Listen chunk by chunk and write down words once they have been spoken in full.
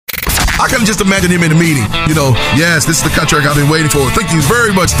I can just imagine him in a meeting. Yes, this is the contract I've been waiting for. Thank you very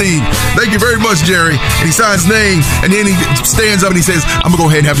much, Steve. Thank you very much, Jerry. And he signs his name, and then he stands up and he says, I'm going to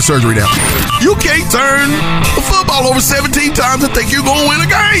go ahead and have the surgery now. You can't turn the football over 17 times and think you're going to win a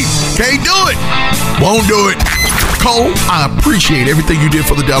game. Can't do it. Won't do it. Cole, I appreciate everything you did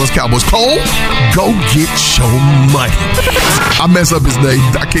for the Dallas Cowboys. Cole, go get your money. I mess up his name.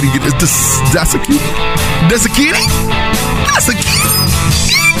 I can't even get this. That's a kitty? That's a kitty? That's a kitty?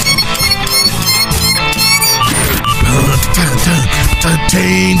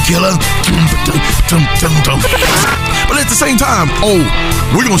 Team killer. But at the same time,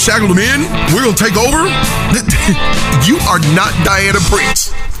 we're going to shackle them in? We're going to take over? You are not Diana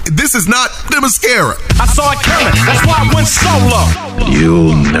Prince. This is not the mascara. I saw it coming. That's why I went solo.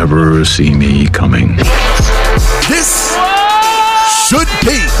 You'll never see me coming. This should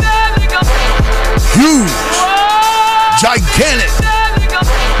be huge, gigantic,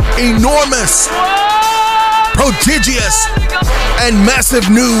 enormous, prodigious, and massive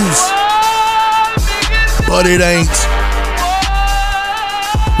news. But it ain't.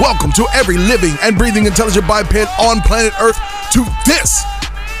 Welcome to every living and breathing intelligent biped on planet Earth to this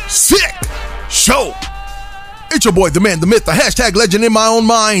sick show. It's your boy, the man, the myth, the hashtag legend in my own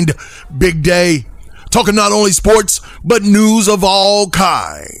mind, Big Day. Talking not only sports, but news of all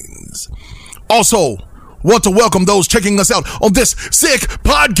kinds. Also, want to welcome those checking us out on this sick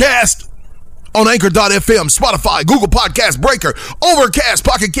podcast on Anchor.fm, Spotify, Google Podcast, Breaker, Overcast,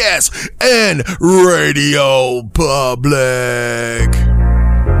 Pocket Cast, and Radio Public.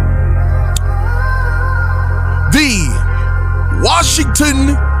 The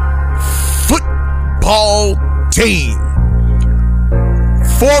Washington football team,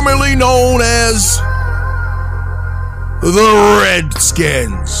 formerly known as the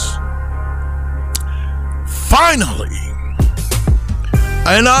Redskins, finally,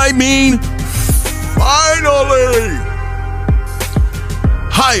 and I mean finally,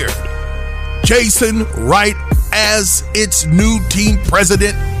 hired Jason Wright as its new team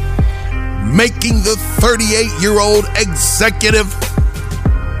president, making the 38-year-old executive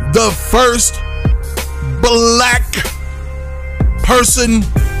the first black person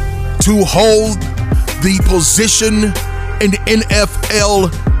to hold the position in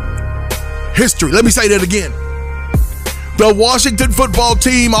NFL history. Let me say that again. The Washington football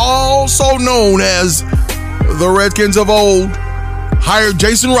team, also known as the Redskins of old, hired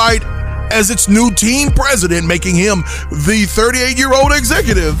Jason Wright as its new team president, making him the 38-year-old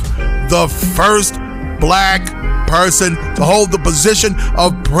executive, the first black person to hold the position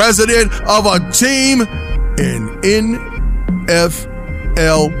of president of a team in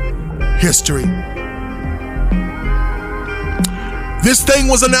NFL history. This thing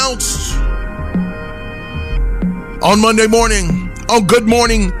was announced on Monday morning on Good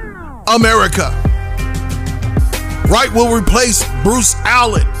Morning America. Wright will replace Bruce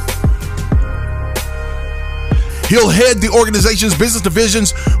Allen. He'll head the organization's business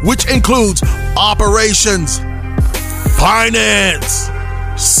divisions, which includes operations, finance,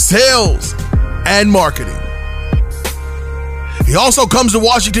 sales, and marketing. He also comes to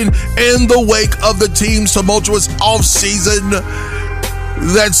Washington in the wake of the team's tumultuous offseason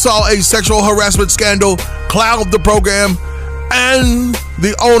that saw a sexual harassment scandal cloud the program and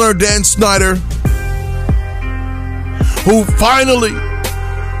the owner, Dan Snyder, who finally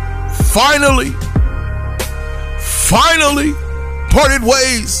parted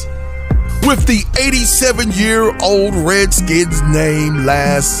ways with the 87-year-old Redskins name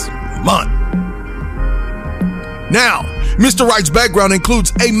last month. Now, Mr. Wright's background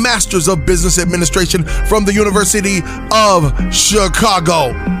includes a Master's of Business Administration from the University of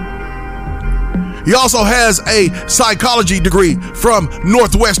Chicago. He also has a psychology degree from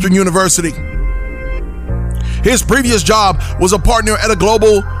Northwestern University. His previous job was a partner at a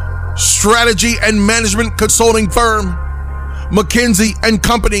global strategy and management consulting firm, McKinsey &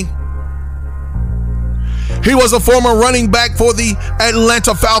 Company. He was a former running back for the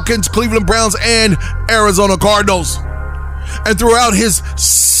Atlanta Falcons, Cleveland Browns, and Arizona Cardinals. And throughout his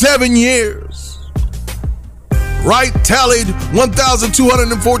 7 years, Wright tallied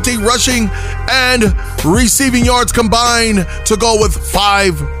 1,214 rushing and receiving yards combined to go with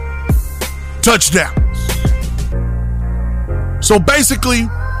 5 touchdowns. So basically,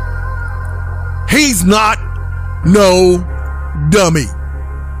 he's not no dummy.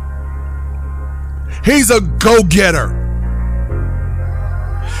 He's a go-getter.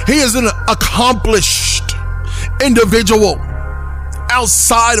 He is an accomplished individual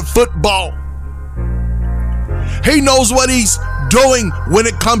outside of football. He knows what he's doing when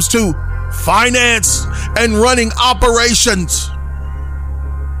it comes to finance and running operations.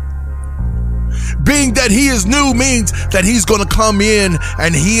 Being that he is new means that he's going to come in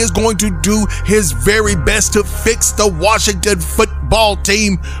and he is going to do his very best to fix the Washington football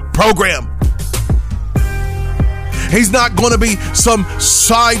team program. He's not going to be some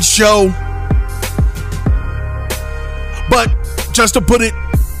sideshow. But just to put it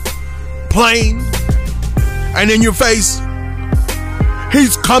plain and in your face,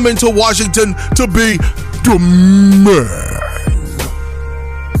 he's coming to Washington to be the man.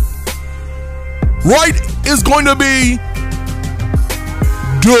 Wright is going to be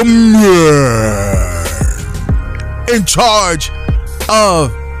the man in charge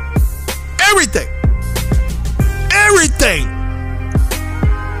of everything. Everything.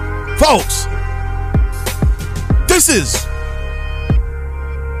 Folks, this is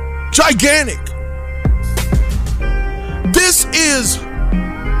gigantic. This is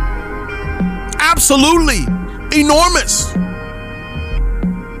absolutely enormous.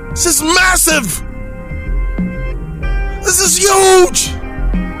 This is massive. This is huge.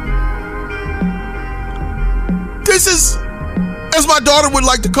 This is, as my daughter would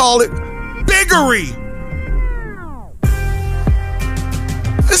like to call it, biggery.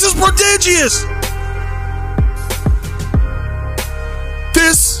 This is prodigious.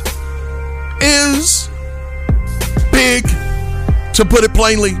 This is big, to put it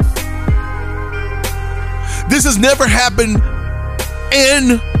plainly. This has never happened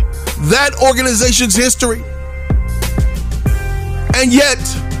in that organization's history. And yet,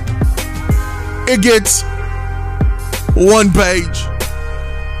 it gets one page.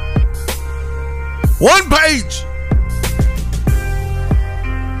 One page.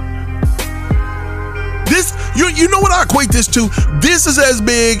 This, you know what I equate this to? This is as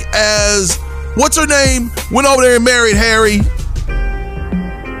big as, what's her name, went over there and married Harry,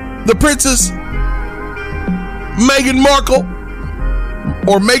 the princess, Meghan Markle,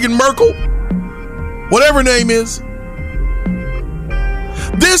 or Meghan Merkel, whatever her name is.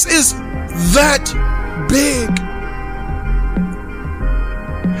 This is that big.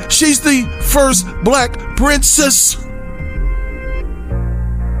 She's the first black princess.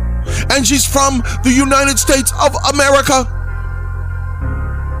 And she's from the United States of America.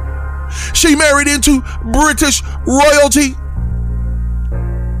 She married into British royalty,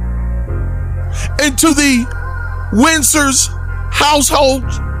 into the Windsor's household,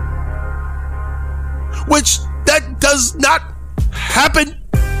 which that does not happen.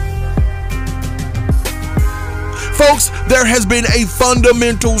 Folks, there has been a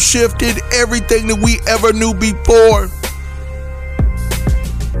fundamental shift in everything that we ever knew before.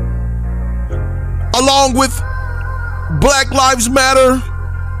 Along with Black Lives Matter,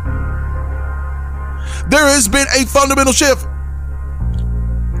 there has been a fundamental shift.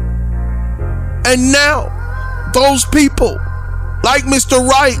 And now, those people like Mr.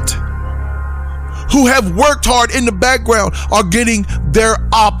 Wright, who have worked hard in the background, are getting their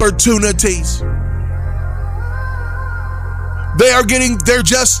opportunities. They are getting their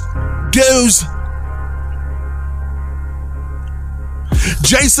just dues.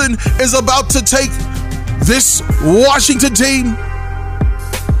 Jason is about to take this Washington team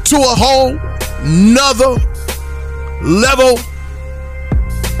to a whole nother level.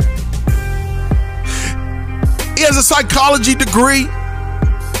 He has a psychology degree,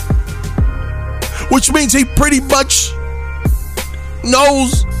 which means he pretty much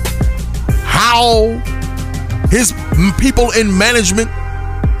knows how his people in management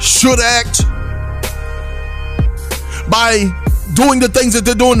should act by doing the things that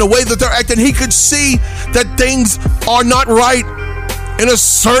they're doing, the way that they're acting. He could see that things are not right in a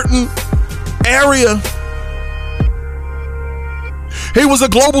certain area. He was a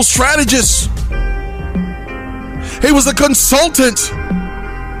global strategist. He was a consultant.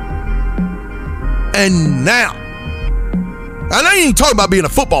 And now, and I ain't even talking about being a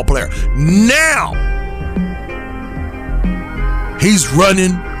football player. Now, he's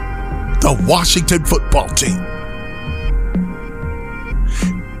running the Washington football team.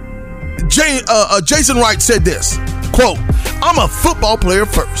 Jason Wright said this, quote, "I'm a football player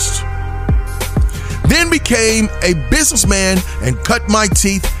first, then became a businessman and cut my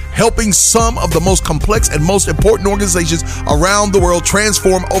teeth helping some of the most complex and most important organizations around the world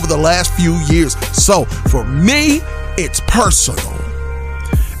transform over the last few years. So for me, it's personal.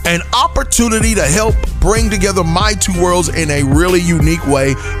 An opportunity to help bring together my two worlds in a really unique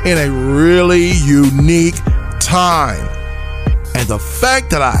way, in a really unique time. And the fact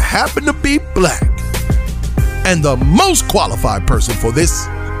that I happen to be black and the most qualified person for this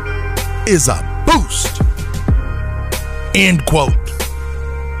is a boost." End quote.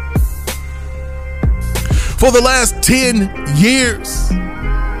 For the last 10 years,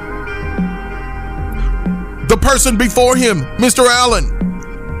 the person before him, Mr. Allen,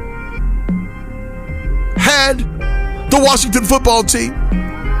 had the Washington football team.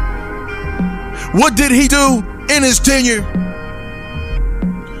 What did he do in his tenure?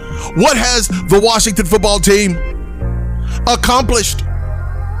 What has the Washington football team accomplished?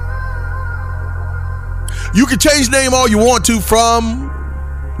 You can change name all you want to from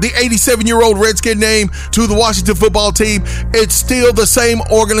the 87-year-old Redskin name to the Washington football team. It's still the same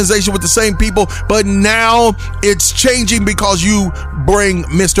organization with the same people, but now it's changing because you bring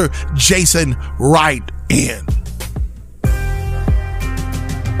Mr. Jason Wright in.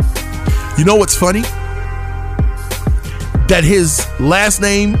 You know what's funny? That his last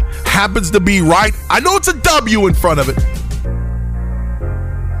name happens to be Wright. I know it's a W in front of it,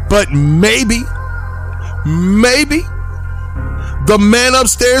 but maybe the man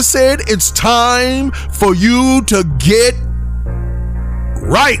upstairs said it's time for you to get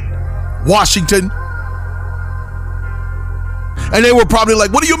right, Washington. And they were probably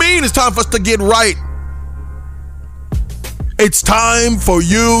like, what do you mean it's time for us to get right? It's time for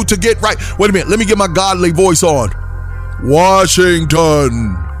you to get right. Wait a minute, let me get my godly voice on.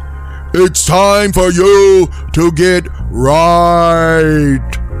 Washington, it's time for you to get right.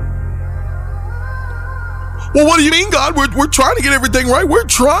 Well, what do you mean, God? We're trying to get everything right. We're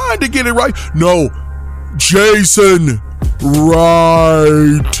trying to get it right. No, Jason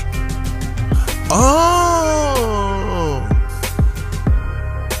Wright. Oh.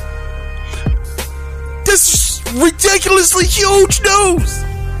 This is ridiculously huge news.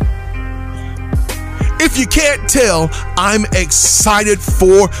 If you can't tell, I'm excited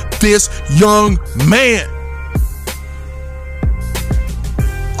for this young man.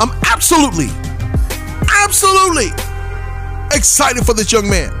 I'm absolutely excited for this young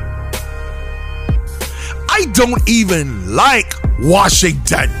man. I don't even like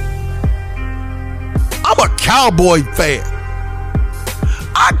Washington. I'm a Cowboy fan.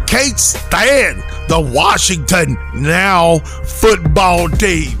 I can't stand the Washington Now football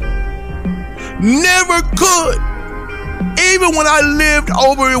team. Never could. Even when I lived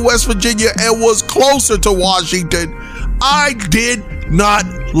over in West Virginia and was closer to Washington, I did not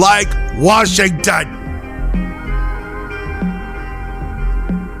like Washington.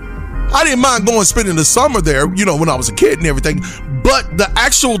 I didn't mind going spending the summer there, when I was a kid and everything, but the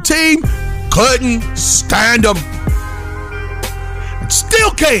actual team couldn't stand them. And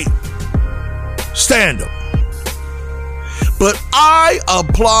still can't stand them. But I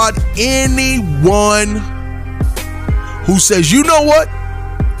applaud anyone who says, you know what?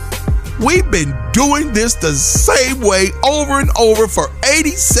 We've been doing this the same way over and over for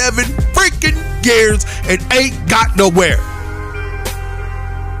 87 freaking years and ain't got nowhere.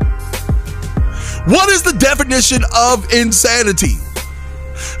 What is the definition of insanity?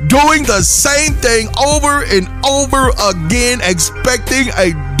 Doing the same thing over and over again, expecting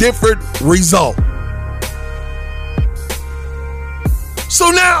a different result. So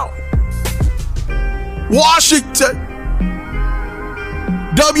now, Washington,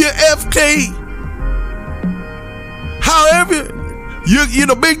 WFT, however,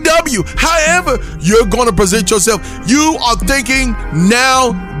 big W, however you're going to present yourself, you are thinking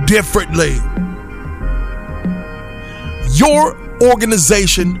now differently. Your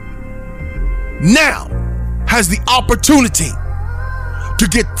organization now has the opportunity to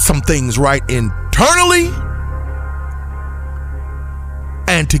get some things right internally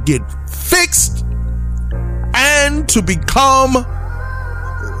and to get fixed and to become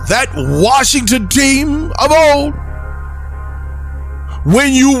that Washington team of old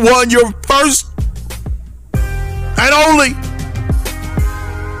when you won your first and only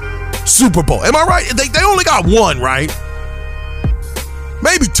Super Bowl. Am I right? They only got one, right?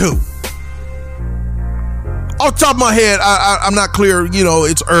 Maybe two. Off the top of my head, I'm not clear,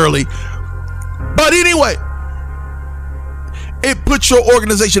 it's early. But anyway, it puts your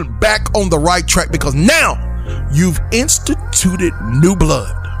organization back on the right track because now you've instituted new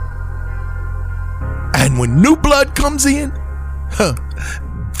blood. And when new blood comes in,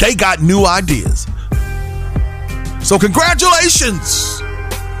 they got new ideas. So congratulations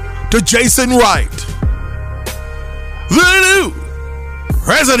to Jason Wright, the new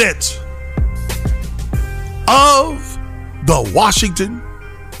president of the Washington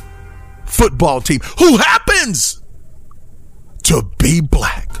football team, who happens to be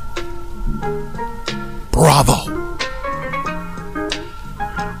black. Bravo.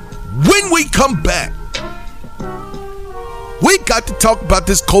 When we come back, we got to talk about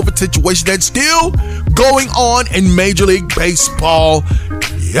this COVID situation that's still going on in Major League Baseball.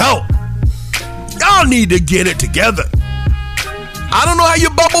 Y'all need to get it together. I don't know how you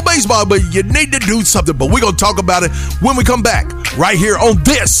bubble baseball, but you need to do something. But we're going to talk about it when we come back right here on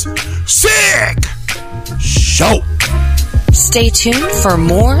this Sick Show. Stay tuned for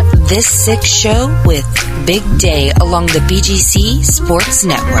more This Sick Show with Big Day along the BGC Sports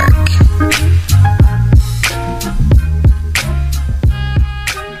Network.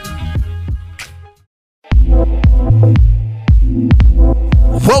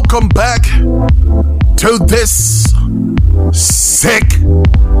 Welcome back to this Sick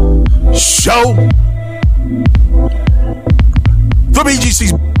Show. The BGC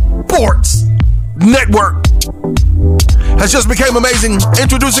Sports Network has just become amazing,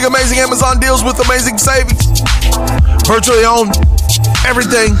 introducing amazing Amazon deals with amazing savings. Virtually on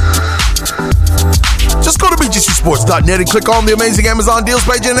everything. Just go to bgcsports.net and click on the amazing Amazon deals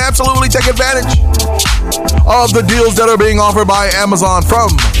page and absolutely take advantage of the deals that are being offered by Amazon from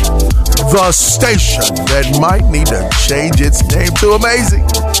the station that might need to change its name to Amazing.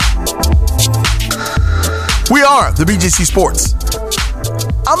 We are the BGC Sports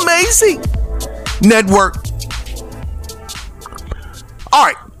Amazing Network. All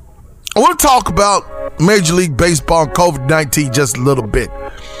right, I want to talk about Major League Baseball and COVID-19 just a little bit.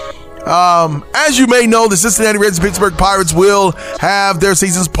 As you may know, the Cincinnati Reds and Pittsburgh Pirates will have their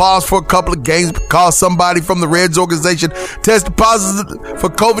seasons paused for a couple of games because somebody from the Reds organization tested positive for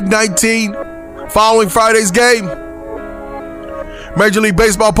COVID-19 following Friday's game. Major League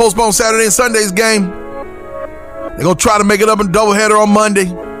Baseball postponed Saturday and Sunday's game. They're going to try to make it up in a doubleheader on Monday.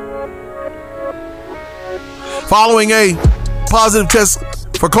 Following a positive test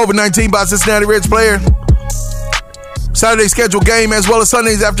for COVID-19 by a Cincinnati Reds player, Saturday's scheduled game as well as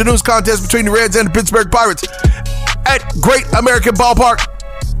Sunday's afternoon's contest between the Reds and the Pittsburgh Pirates at Great American Ballpark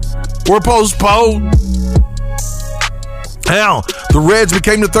were postponed. Now, the Reds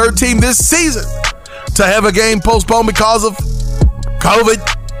became the third team this season to have a game postponed because of COVID.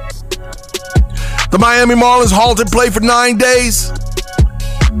 The Miami Marlins halted play for 9 days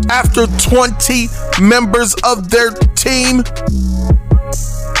after 20 members of their team,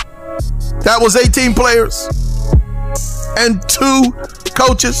 that was 18 players, and 2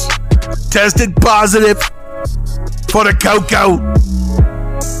 coaches tested positive for the Coco.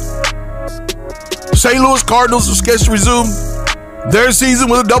 St. Louis Cardinals are scheduled to resume their season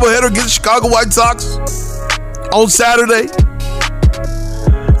with a doubleheader against the Chicago White Sox on Saturday.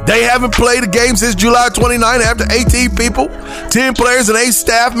 They haven't played a game since July 29 after 18 people, 10 players, and 8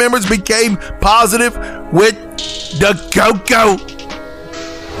 staff members became positive with the Coco.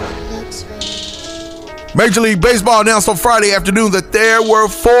 Major League Baseball announced on Friday afternoon that there were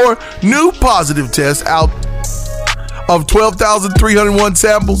 4 new positive tests out of 12,301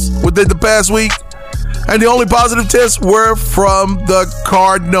 samples within the past week, and the only positive tests were from the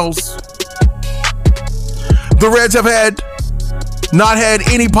Cardinals. The Reds have not had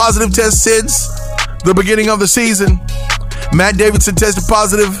any positive tests since the beginning of the season. Matt Davidson tested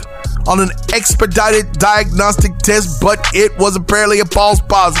positive on an expedited diagnostic test, but it was apparently a false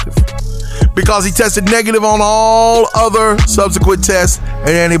positive because he tested negative on all other subsequent tests and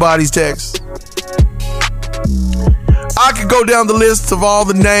antibodies tests. I could go down the list of all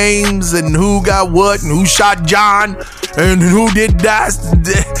the names and who got what and who shot John and who did that.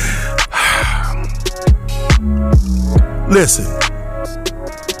 Listen.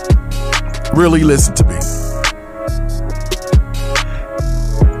 Really listen to me.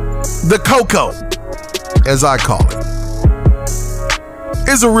 The Coco, as I call it,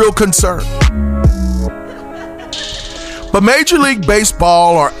 is a real concern. But Major League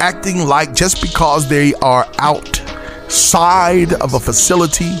Baseball are acting like just because they are outside of a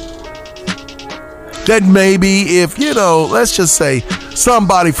facility, that maybe if, let's just say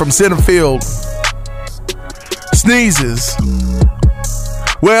somebody from center field sneezes,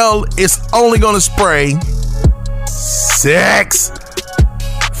 well, it's only going to spray 6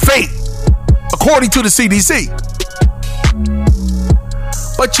 feet, according to the CDC.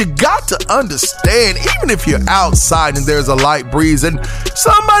 But you got to understand, even if you're outside and there's a light breeze and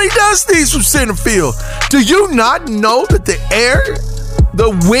somebody does sneeze from center field, do you not know that the air,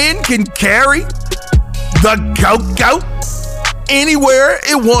 the wind can carry the Coco anywhere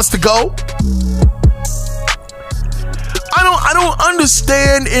it wants to go? I don't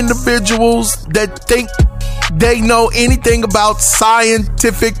understand individuals that think they know anything about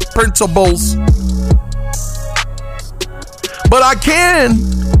scientific principles. But I can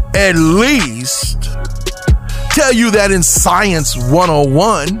at least tell you that in Science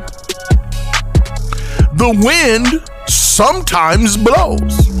 101, the wind sometimes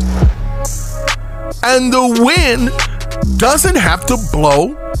blows. And the wind doesn't have to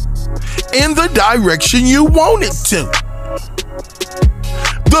blow in the direction you want it to.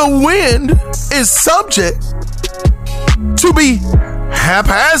 the wind is subject to be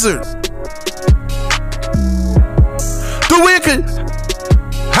haphazard. The wind could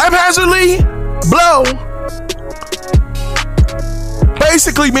haphazardly blow.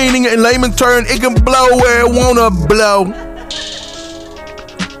 Basically meaning, in layman's term, it can blow where it wanna blow.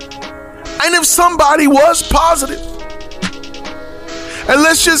 And if somebody was positive, and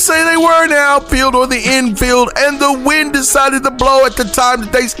let's just say they were in the outfield or the infield, and the wind decided to blow at the time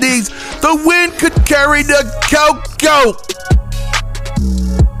that they sneezed, the wind could carry the cocoa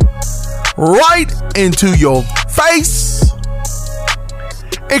right into your face.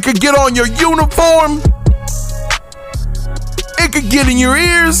 It could get on your uniform. It could get in your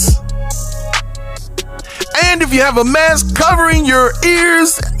ears. And if you have a mask covering your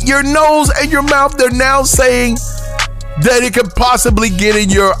ears, your nose, and your mouth, they're now saying that it could possibly get in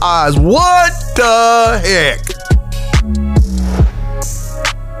your eyes. What the heck?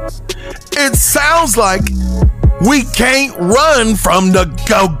 It sounds like we can't run from the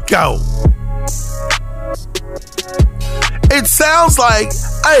go-go. It sounds like,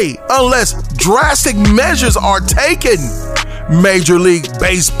 hey, unless drastic measures are taken, Major League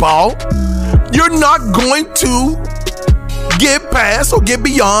Baseball, you're not going to get past or get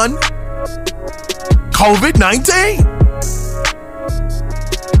beyond COVID-19.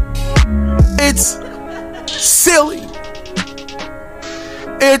 It's silly.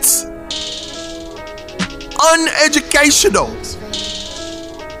 It's uneducational.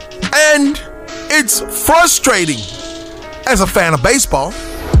 And it's frustrating as a fan of baseball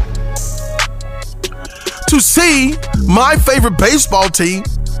to see my favorite baseball team,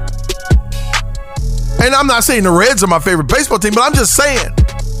 and I'm not saying the Reds are my favorite baseball team, but I'm just saying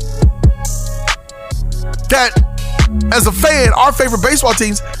that as a fan, our favorite baseball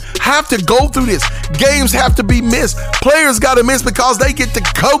teams have to go through this. Games have to be missed. Players got to miss because they get the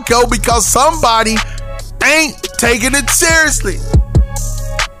cocoa because somebody ain't taking it seriously.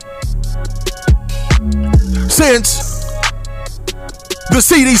 Since the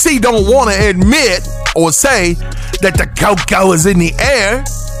CDC don't want to admit or say that the cocoa is in the air,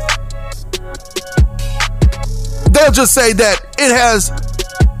 they'll just say that it has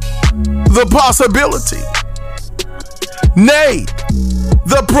the possibility, nay,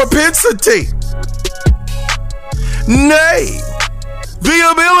 the propensity, nay, the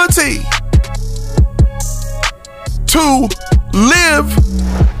ability to live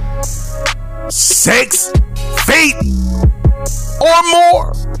 6 feet or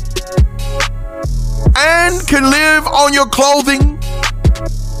more, and can live on your clothing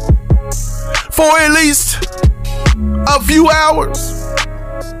for at least a few hours.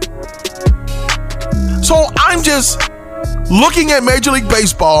 So I'm just looking at Major League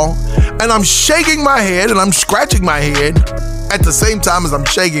Baseball, and I'm shaking my head and I'm scratching my head at the same time as I'm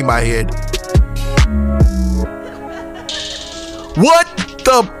shaking my head. What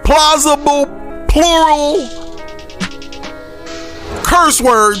the plausible plural curse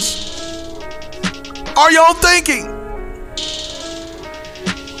words are y'all thinking?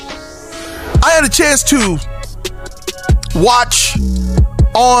 I had a chance to watch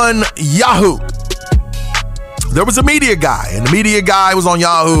on Yahoo. There was a media guy, and the media guy was on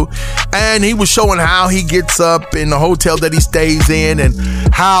Yahoo, and he was showing how he gets up in the hotel that he stays in and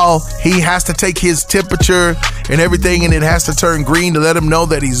how he has to take his temperature and everything, and it has to turn green to let him know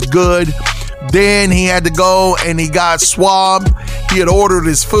that he's good. Then he had to go and he got swabbed. He had ordered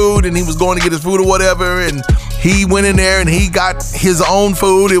his food and he was going to get his food or whatever, and he went in there and he got his own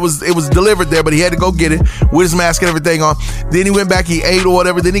food. It was delivered there, but he had to go get it with his mask and everything on. Then he went back, he ate or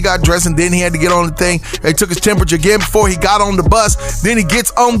whatever. Then he got dressed, and then he had to get on the thing. They took his temperature again before he got on the bus. Then he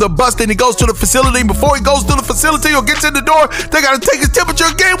gets on the bus. Then he goes to the facility. Before he goes to the facility or gets in the door, they got to take his temperature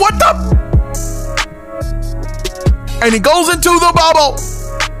again. What the? And he goes into the bubble.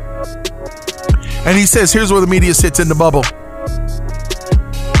 And he says, here's where the media sits in the bubble.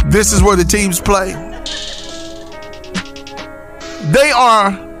 This is where the teams play. They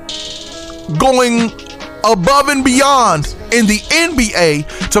are going above and beyond in the NBA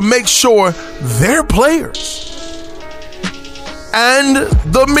to make sure their players and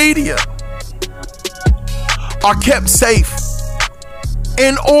the media are kept safe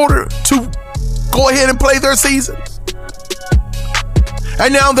in order to go ahead and play their season.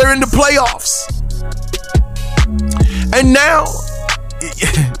 And now they're in the playoffs. And now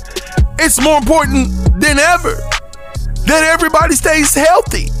it's more important than ever that everybody stays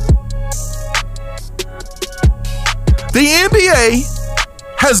healthy. The NBA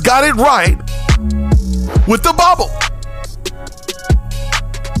has got it right with the bubble.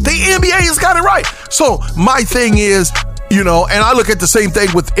 The NBA has got it right. So my thing is, You know, and I look at the same thing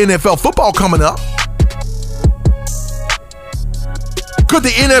with NFL football coming up. Could the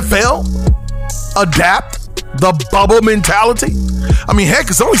NFL adapt the bubble mentality? I mean, heck,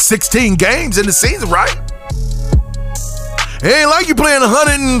 it's only 16 games in the season, right? It ain't like you playing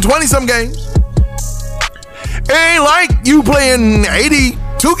 120-some games. It ain't like you playing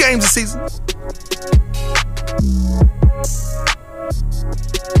 82 games a season.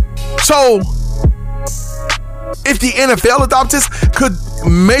 So, if the NFL adopts this, could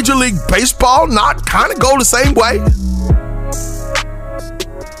Major League Baseball not kind of go the same way?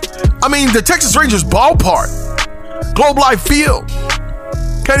 I mean, the Texas Rangers ballpark, Globe Life Field,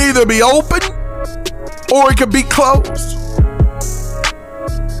 can either be open or it could be closed.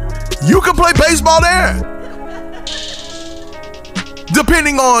 You can play baseball there,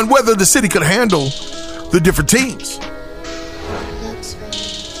 depending on whether the city could handle the different teams.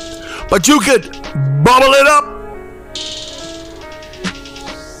 But you could bubble it up.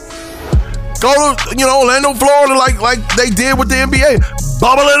 Go to, you know, Orlando, Florida, like they did with the NBA.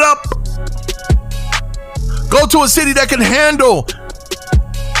 Bubble it up. Go to a city that can handle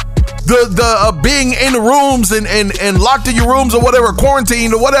the being in the rooms and locked in your rooms or whatever,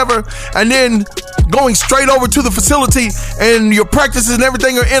 quarantined or whatever, and then going straight over to the facility and your practices and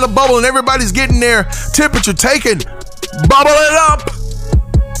everything are in a bubble and everybody's getting their temperature taken. Bubble it up.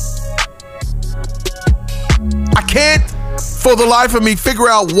 I can't for the life of me figure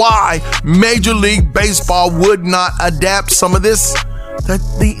out why Major League Baseball would not adapt some of this that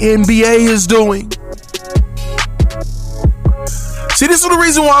the NBA is doing. See, this is the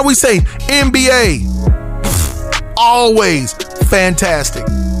reason why we say NBA, always fantastic.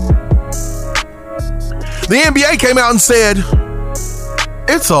 The NBA came out and said,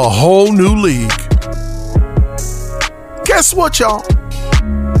 it's a whole new league. Guess what, y'all?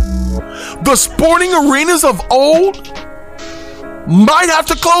 The sporting arenas of old might have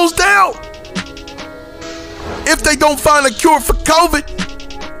to close down if they don't find a cure for COVID.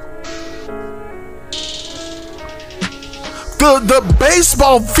 The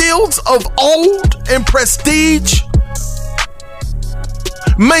baseball fields of old and prestige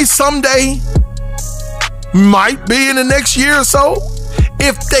may someday, might be in the next year or so,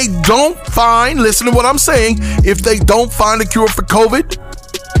 if they don't find, listen to what I'm saying, if they don't find a cure for COVID,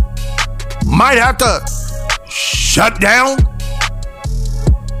 might have to shut down.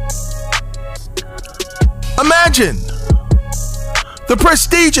 Imagine the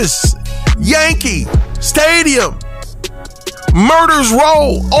prestigious Yankee Stadium, Murders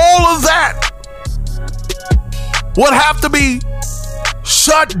Row, all of that would have to be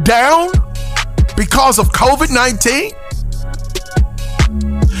shut down because of COVID-19?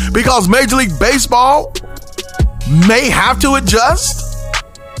 Because Major League Baseball may have to adjust?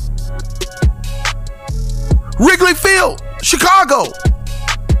 Wrigley Field, Chicago.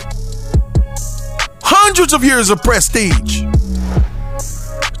 Hundreds of years of prestige.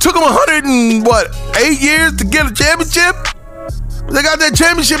 Took them 8 years to get a championship? They got that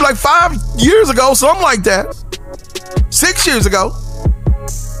championship like 5 years ago, something like that. 6 years ago.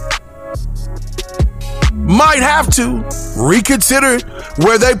 Might have to reconsider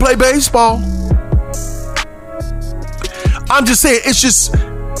where they play baseball. I'm just saying,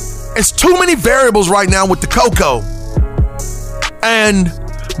 it's too many variables right now with the Coco. And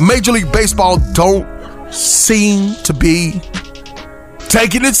Major League Baseball don't seem to be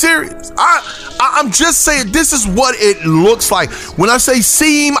taking it serious. I'm just saying, this is what it looks like. When I say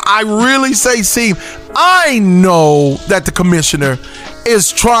seem, I really say seem. I know that the commissioner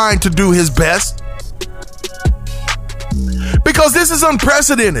is trying to do his best because this is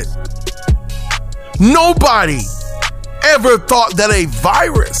unprecedented. Nobody ever thought that a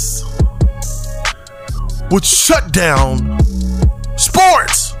virus would shut down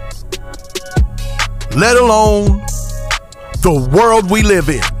sports, let alone the world we live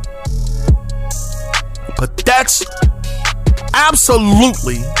in. But that's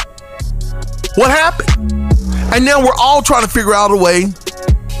absolutely what happened. And now we're all trying to figure out a way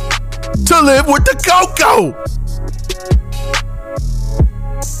to live with the Coco.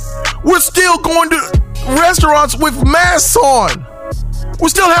 We're still going to restaurants with masks on. We're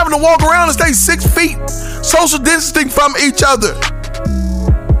still having to walk around and stay 6 feet, social distancing from each other.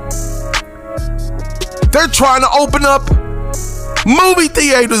 They're trying to open up movie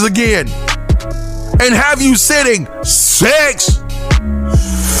theaters again and have you sitting 6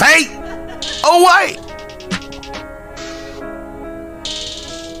 feet away.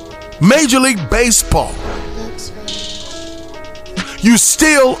 Major League Baseball, you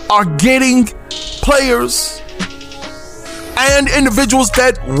still are getting players and individuals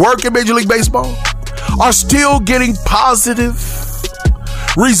that work in Major League Baseball are still getting positive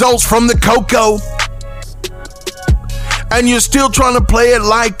results from the cocoa, and you're still trying to play it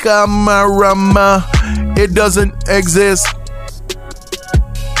like it doesn't exist.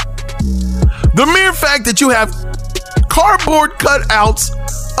 The mere fact that you have cardboard cutouts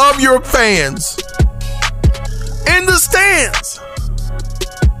of your fans in the stands.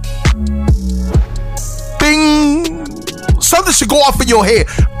 Bing! Something should go off in your head.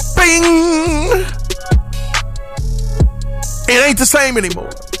 Bing! It ain't the same anymore.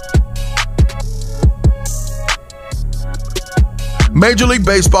 Major League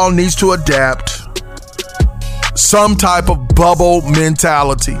Baseball needs to adapt some type of bubble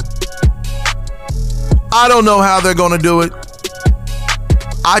mentality. I don't know how they're going to do it.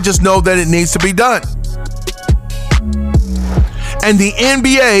 I just know that it needs to be done. And the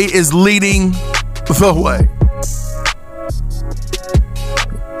NBA is leading the way.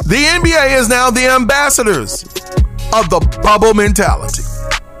 The NBA is now the ambassadors of the bubble mentality.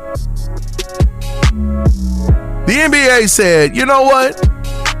 The NBA said, you know what?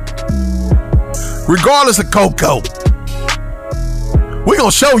 Regardless of Coco, we're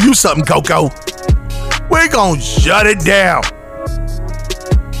going to show you something, Coco. We're going to shut it down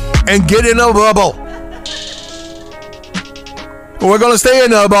and get in a bubble. We're going to stay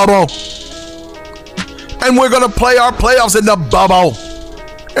in the bubble. And we're going to play our playoffs in the bubble.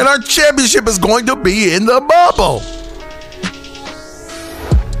 And our championship is going to be in the bubble.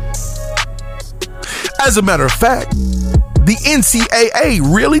 As a matter of fact, the NCAA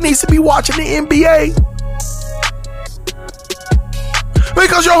really needs to be watching the NBA.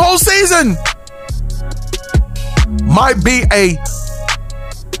 Because your whole season might be a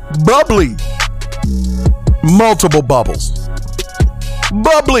bubbly, multiple bubbles,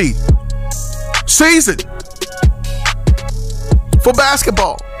 bubbly season for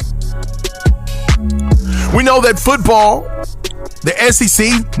basketball. We know that football, the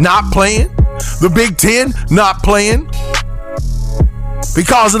SEC not playing, the Big Ten not playing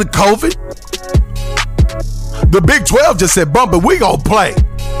because of the COVID. The Big 12 just said, bump it, we gonna play.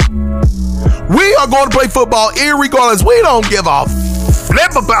 We are going to play football irregardless. We don't give a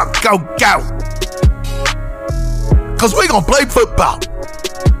flip about go. Because we're going to play football.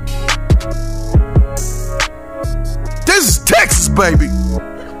 This is Texas, baby.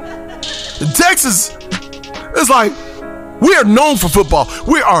 In Texas, it's like we are known for football.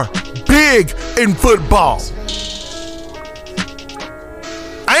 We are big in football.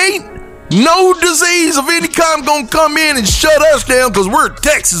 Ain't no disease of any kind going to come in and shut us down because we're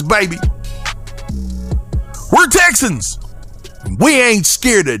Texas, baby. We're Texans. We ain't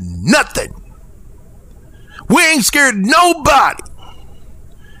scared of nothing. We ain't scared of nobody.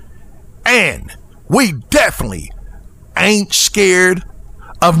 And we definitely ain't scared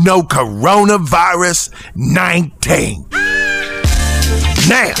of no coronavirus 19.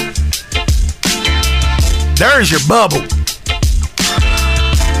 Now, there's your bubble.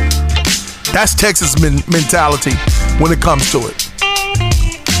 That's Texas mentality when it comes to it.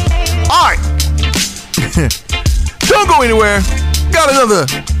 All right. Don't go anywhere. Got another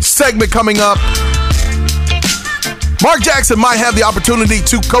segment coming up. Mark Jackson might have the opportunity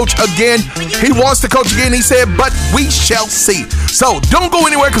to coach again. He wants to coach again, he said, but we shall see. So don't go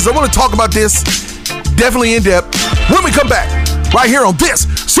anywhere because I want to talk about this definitely in depth when we come back right here on this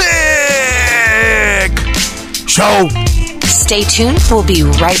sick show. Stay tuned. We'll be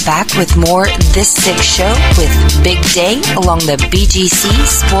right back with more This Sick Show with Big Day along the BGC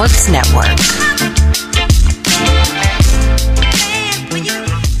Sports Network.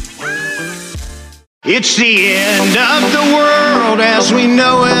 It's the end of the world as we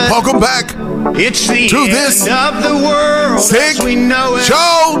know it. Welcome back It's the to end this of the world sick as we know it.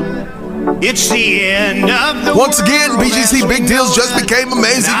 show. It's the end of the Once again, world BGC as Big we Deals know just it. became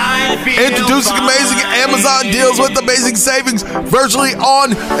amazing. Introducing amazing Amazon deals with amazing savings virtually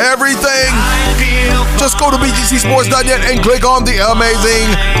on everything. Just go to bgcsports.net and click on the amazing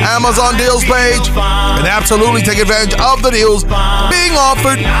Amazon deals page and absolutely take advantage of the deals being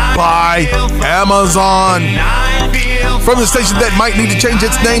offered by Amazon. From the station that might need to change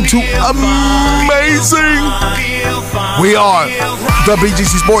its name to Amazing, we are the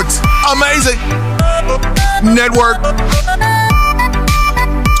BGC Sports Amazing Network.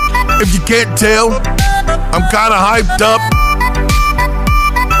 If you can't tell, I'm kind of hyped up.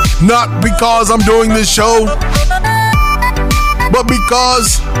 Not because I'm doing this show, but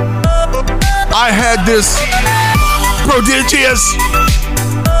because I had this prodigious,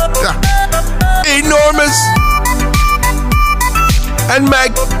 enormous, and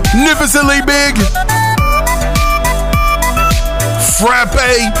magnificently big frappe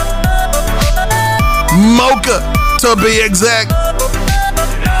Mocha to be exact.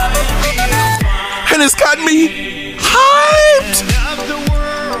 And it's got me hyped.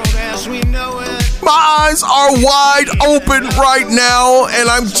 My eyes are wide open right now, and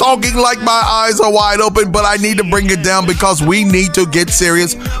I'm talking like my eyes are wide open, but I need to bring it down because we need to get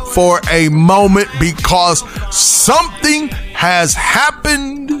serious for a moment because something has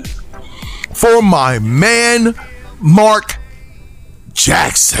happened for my man, Mark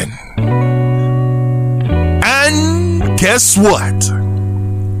Jackson. And guess what?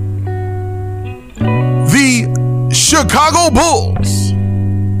 The Chicago Bulls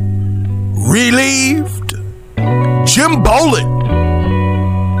relieved Jim Boland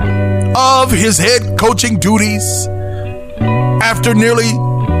of his head coaching duties after nearly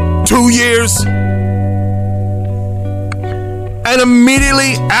 2 years. And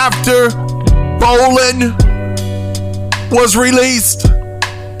immediately after Boland was released,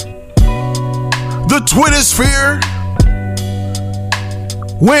 the Twitter sphere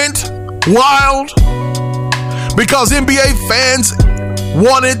went wild because NBA fans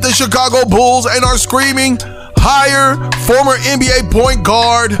wanted the Chicago Bulls and are screaming, hire former NBA point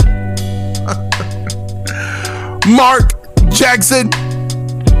guard Mark Jackson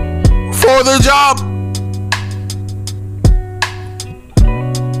for the job.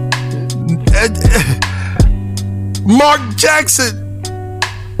 Mark Jackson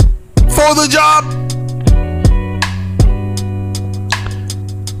for the job.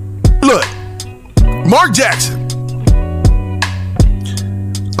 Look, Mark Jackson,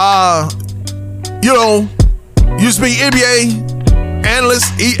 used to be NBA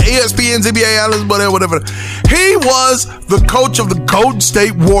analyst, ESPN's NBA analyst, whatever. He was the coach of the Golden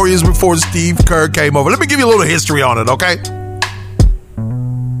State Warriors before Steve Kerr came over. Let me give you a little history on it, okay?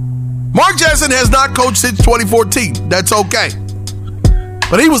 Mark Jackson has not coached since 2014. That's okay.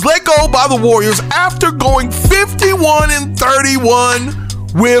 But he was let go by the Warriors after going 51-31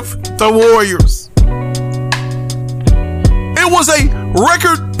 with the Warriors. It was a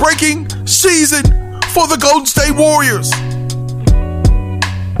record-breaking season for the Golden State Warriors.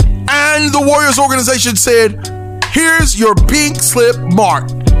 And the Warriors organization said, here's your pink slip,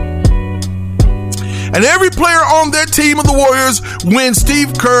 Mark. And every player on that team of the Warriors, when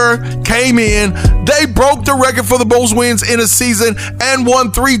Steve Kerr came in, they broke the record for the most wins in a season and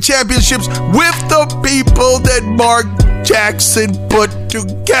won 3 championships with the people that Mark Jackson put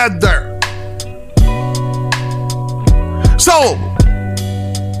together. So,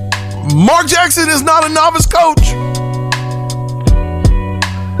 Mark Jackson is not a novice coach.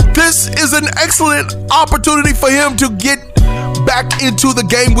 This is an excellent opportunity for him to get back into the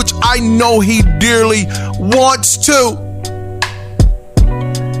game, which I know he dearly wants to.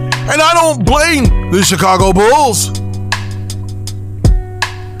 And I don't blame the Chicago Bulls.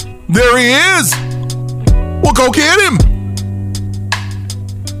 There he is. Well, go get him.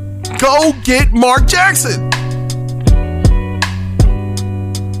 Go get Mark Jackson.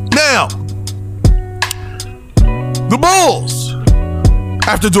 Now, the Bulls,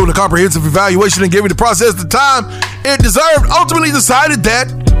 after doing a comprehensive evaluation and giving the process the time it deserved, ultimately decided that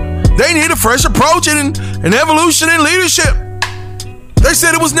they need a fresh approach and an evolution in leadership. They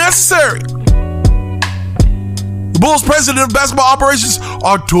said it was necessary. The Bulls president of basketball operations,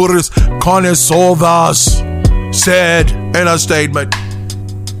 Arturas Conesovas, said in a statement.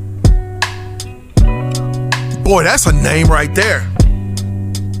 Boy, that's a name right there.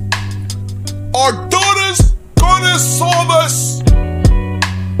 Arturas Conesovas.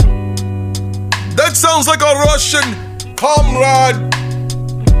 That sounds like a Russian comrade.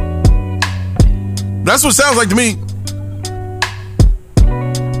 That's what it sounds like to me.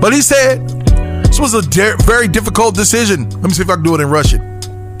 But he said this was a very difficult decision. Let me see if I can do it in Russian.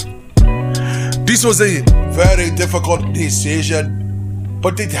 This was a very difficult decision,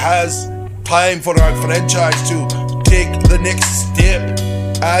 but it has time for our franchise to take the next step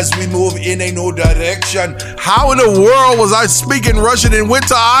as we move in a new direction. How in the world was I speaking Russian and went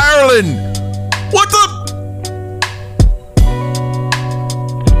to Ireland? What the?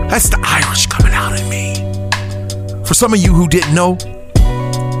 That's the Irish coming out in me. For some of you who didn't know,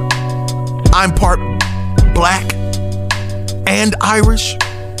 I'm part black and Irish.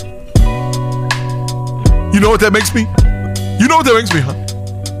 You know what that makes me? You know what that makes me, huh?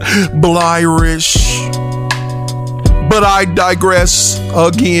 Blyrish. But I digress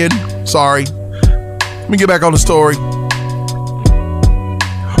again. Sorry. Let me get back on the story.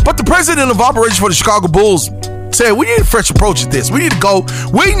 But the president of operations for the Chicago Bulls said, we need a fresh approach at this. We need to go.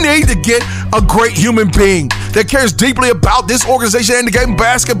 We need to get a great human being that cares deeply about this organization and the game of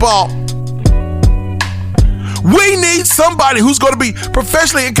basketball. We need somebody who's going to be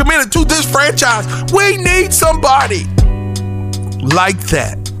professionally and committed to this franchise. We need somebody like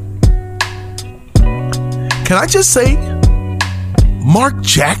that. Can I just say, Mark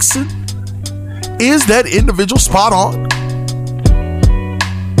Jackson is that individual spot on?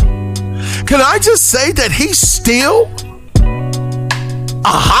 Can I just say that he's still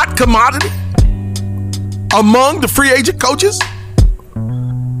a hot commodity among the free agent coaches?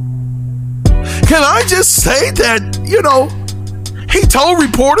 Can I just say that, he told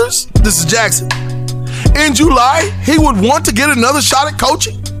reporters, this is Jackson, in July, he would want to get another shot at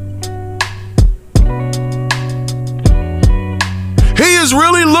coaching? He is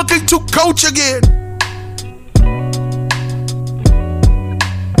really looking to coach again.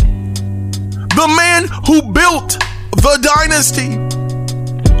 The man who built the dynasty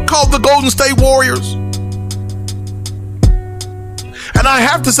called the Golden State Warriors. And I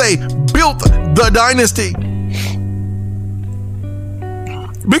have to say, built the dynasty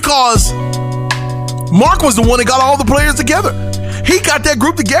because Mark was the one that got all the players together. He got that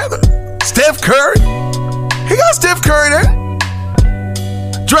group together. Steph Curry. He got Steph Curry there.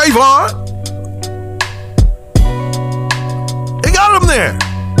 Draymond. He got them there.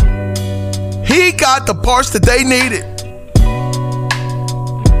 He got the parts that they needed.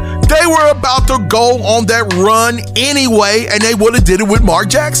 They were about to go on that run anyway, and they would have did it with Mark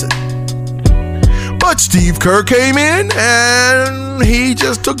Jackson. But Steve Kerr came in, and he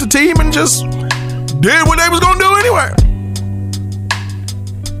just took the team and just did what they was going to do anyway.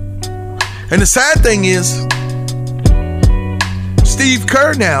 And the sad thing is, Steve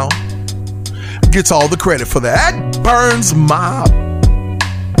Kerr now gets all the credit for that. That burns my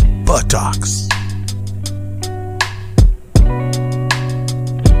buttocks.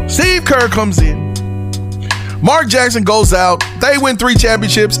 Steve Kerr comes in. Mark Jackson goes out. They win 3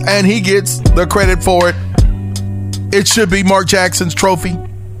 championships, and he gets the credit for it. It should be Mark Jackson's trophy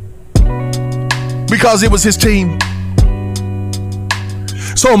because it was his team.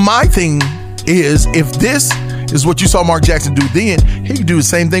 So my thing is, if this is what you saw Mark Jackson do then, he could do the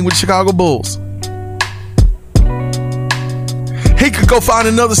same thing with the Chicago Bulls. He could go find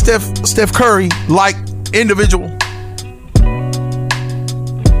another Steph Curry-like individual.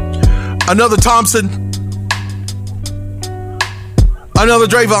 Another Thompson. Another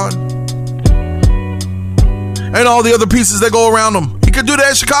Draymond. And all the other pieces that go around him. He could do that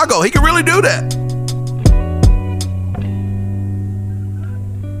in Chicago. He could really do that.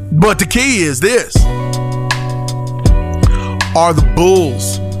 But the key is this. Are the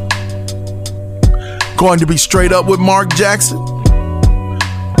Bulls going to be straight up with Mark Jackson?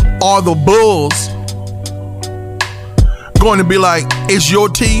 Are the Bulls going to be like, it's your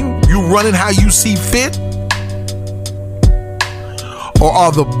team, you run it how you see fit? Or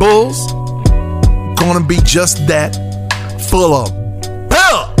are the Bulls going to be just that, full of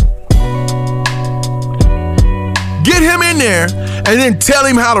power? Get him in there and then tell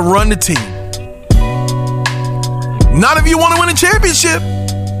him how to run the team. Not if you want to win a championship.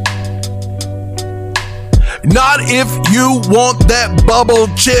 Not if you want that bubble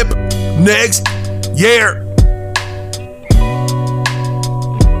chip next year.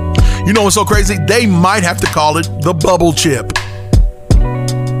 You know what's so crazy? They might have to call it the bubble chip.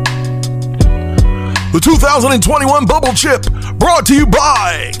 The 2021 bubble chip brought to you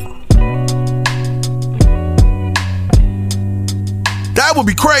by. That would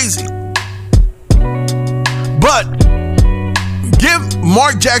be crazy. But give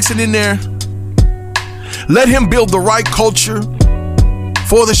Mark Jackson in there. Let him build the right culture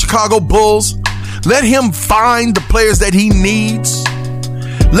for the Chicago Bulls. Let him find the players that he needs.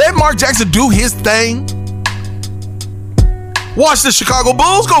 Let Mark Jackson do his thing. Watch the Chicago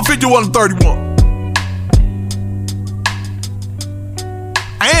Bulls go 51-31.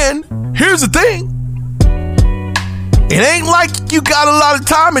 And here's the thing. It ain't like you got a lot of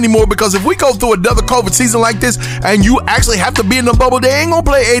time anymore, because if we go through another COVID season like this and you actually have to be in the bubble, they ain't gonna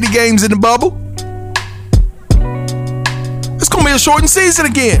play 80 games in the bubble. It's gonna be a shortened season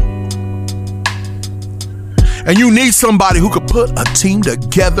again. And you need somebody who could put a team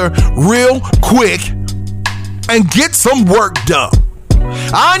together real quick and get some work done.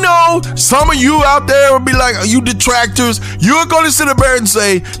 I know some of you out there will be like, you detractors, you're going to sit up there and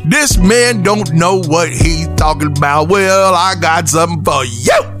say, this man don't know what he's talking about. Well, I got something for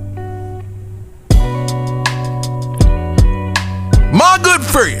you. My good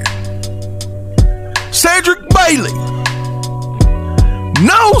friend, Cedric Bailey,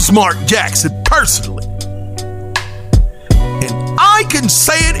 knows Mark Jackson personally. And I can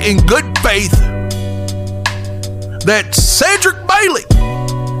say it in good faith that Cedric Bailey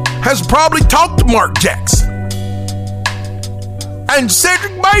has probably talked to Mark Jackson And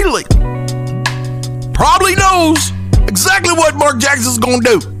Cedric Bailey probably knows exactly what Mark Jackson's going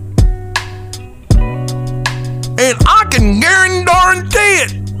to do. And I can guarantee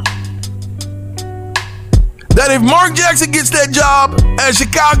it that if Mark Jackson gets that job at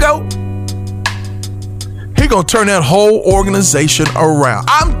Chicago, he's going to turn that whole organization around.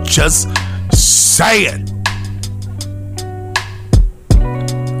 I'm just saying.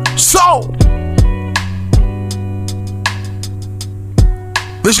 So,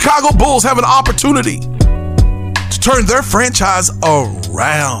 the Chicago Bulls have an opportunity to turn their franchise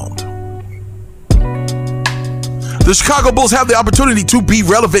around. The Chicago Bulls have the opportunity to be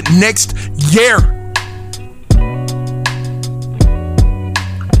relevant next year.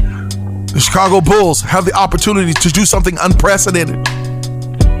 The Chicago Bulls have the opportunity to do something unprecedented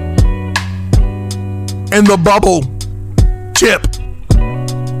in the bubble chip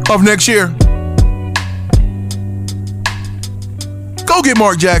of next year. Go get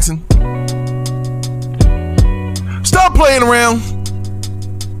Mark Jackson. Stop playing around.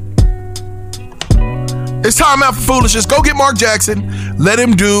 It's time out for foolishness. Go get Mark Jackson. Let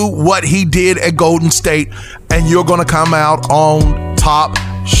him do what he did at Golden State, and you're going to come out on top,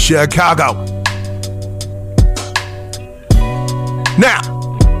 Chicago. Now,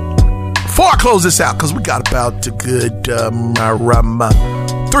 before I close this out, because we got about a good 3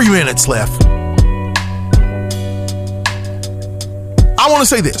 minutes left, I want to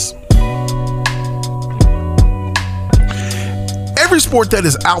say this. Every sport that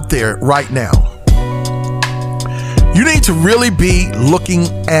is out there right now, you need to really be looking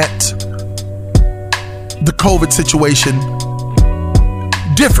at the COVID situation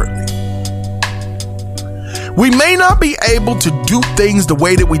differently. We may not be able to do things the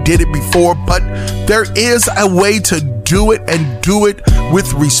way that we did it before, but there is a way to do it and do it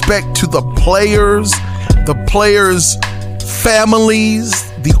with respect to the players' families,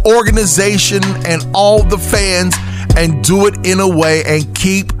 the organization, and all the fans, and do it in a way and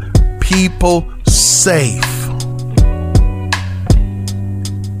keep people safe.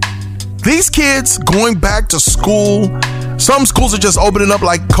 These kids going back to school, some schools are just opening up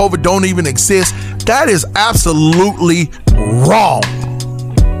like COVID don't even exist. That is absolutely wrong.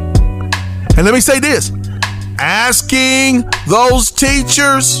 And let me say this, asking those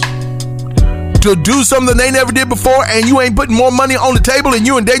teachers to do something they never did before and you ain't putting more money on the table and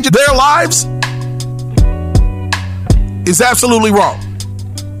you endanger their lives is absolutely wrong.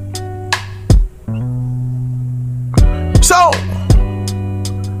 So,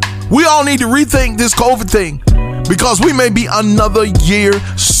 we all need to rethink this COVID thing because we may be another year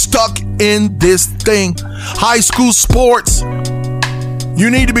stuck in this thing. High school sports,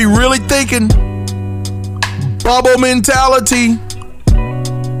 you need to be really thinking bubble mentality.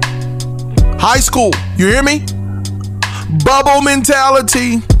 High school, you hear me? Bubble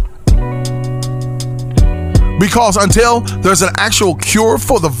mentality. Because until there's an actual cure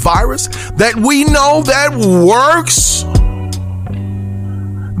for the virus that we know that works,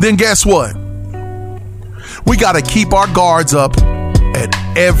 then guess what? We got to keep our guards up at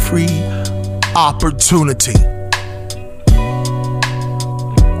every opportunity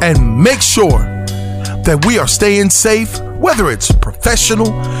and make sure that we are staying safe, whether it's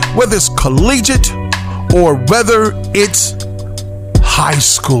professional, whether it's collegiate, or whether it's high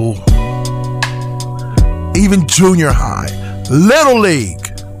school, even junior high, little league.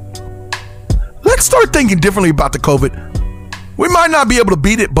 Let's start thinking differently about the COVID. We might not be able to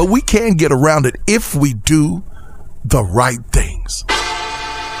beat it, but we can get around it if we do the right things.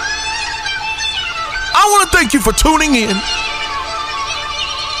 I want to thank you for tuning in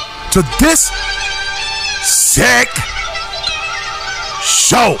to this sick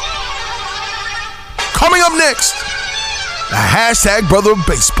show. Coming up next, the hashtag Brother of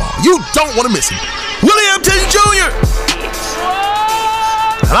Baseball. You don't want to miss it. Willie M. Jr.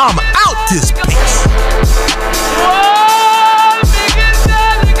 And I'm out this bitch.